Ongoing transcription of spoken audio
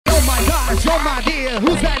You're my dear,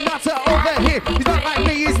 who's that nutter over here? He's not like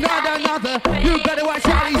me, he's not another. You better watch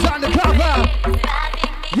out, he's undercover.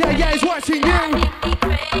 Yeah, he's watching you.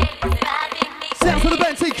 Sounds for the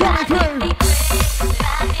Bouncy coming through.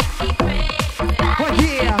 Oh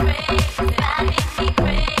yeah.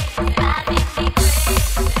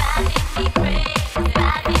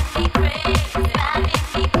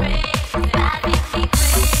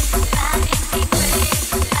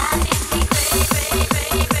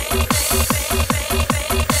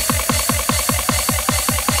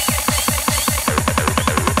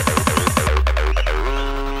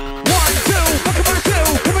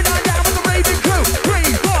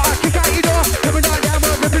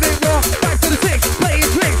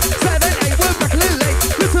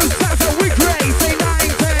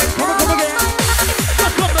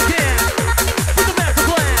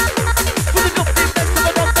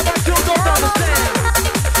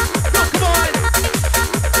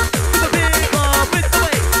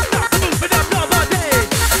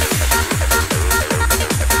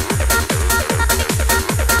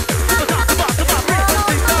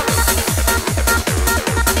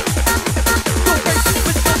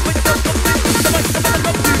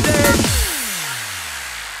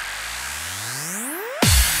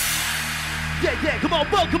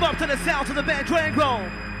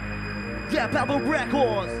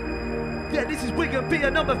 Yeah, this is Wigan Pier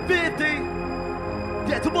number 50.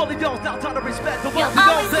 Yeah, to all of y'all, now time to respect the You'll ones who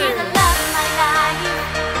always don't be say. the love of my life,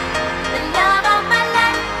 the love of my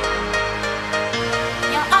life.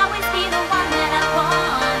 You'll always be the one that I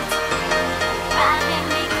want, driving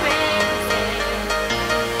me crazy.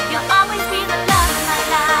 You'll always be the love of my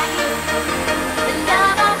life, the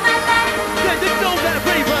love of my life. Yeah, you know that,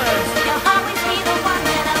 Ravens. You'll always be the one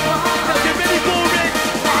that I want, Now get ready for it.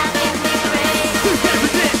 driving me crazy. Who's ready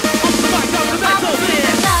for this? Up the mic, down the metal, yeah.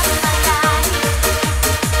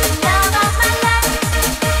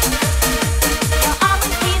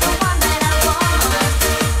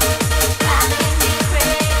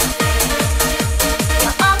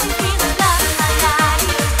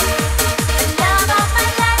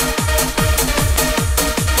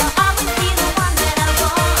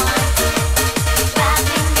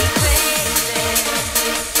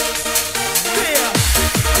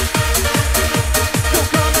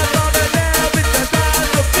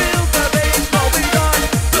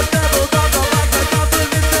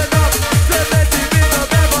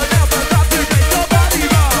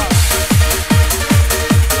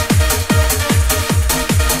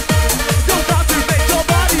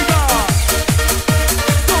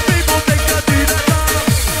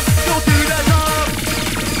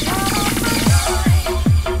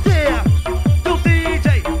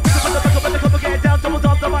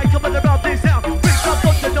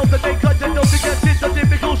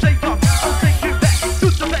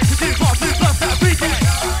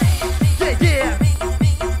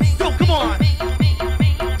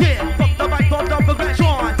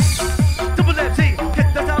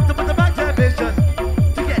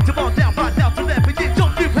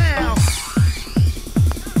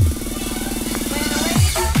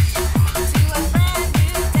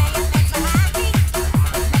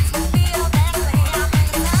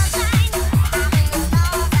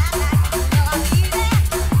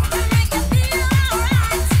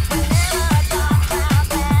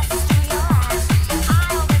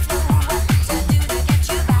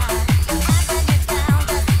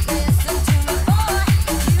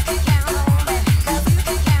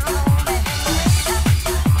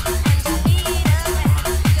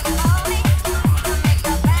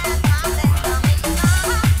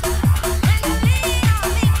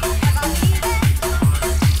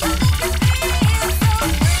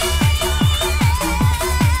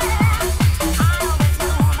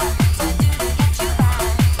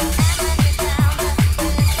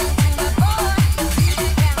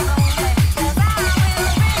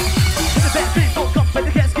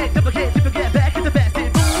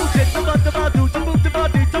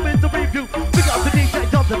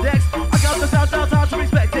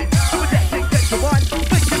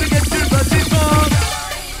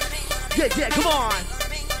 Yeah, come on.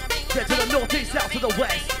 Yeah, to the northeast, south to the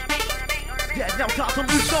west. Yeah, now time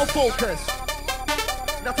to lose no focus.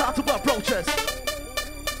 Now time to approach us.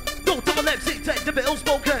 Don't double MC, take the middle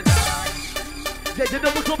spoken. Yeah, you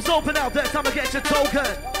know the club's open out there, time to get your token.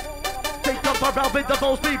 They come around with the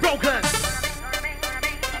balls be broken.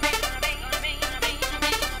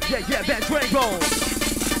 Yeah, man, Drain Roll.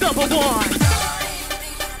 Number one.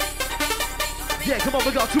 Yeah, come on,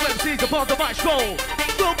 we got two MCs upon the mic stroll.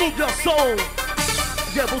 We'll move your soul.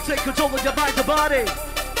 Yeah, we'll take control of your mind and body.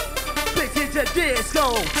 This is a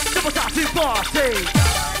disco. Never stop to party.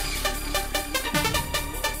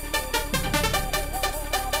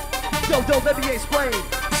 don't let me explain.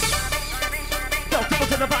 No, double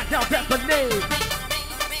to the back, now that's my name.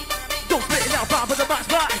 Don't spit it out, Bob, but the mic's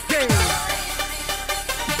my game.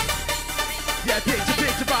 Yeah,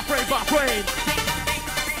 picture, by brain.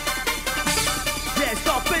 Yeah,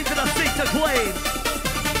 start thinking I seek to claim.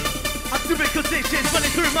 I'm doing conditions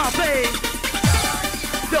running through my veins.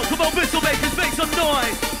 Yo, come on, whistle makers, make some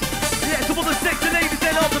noise.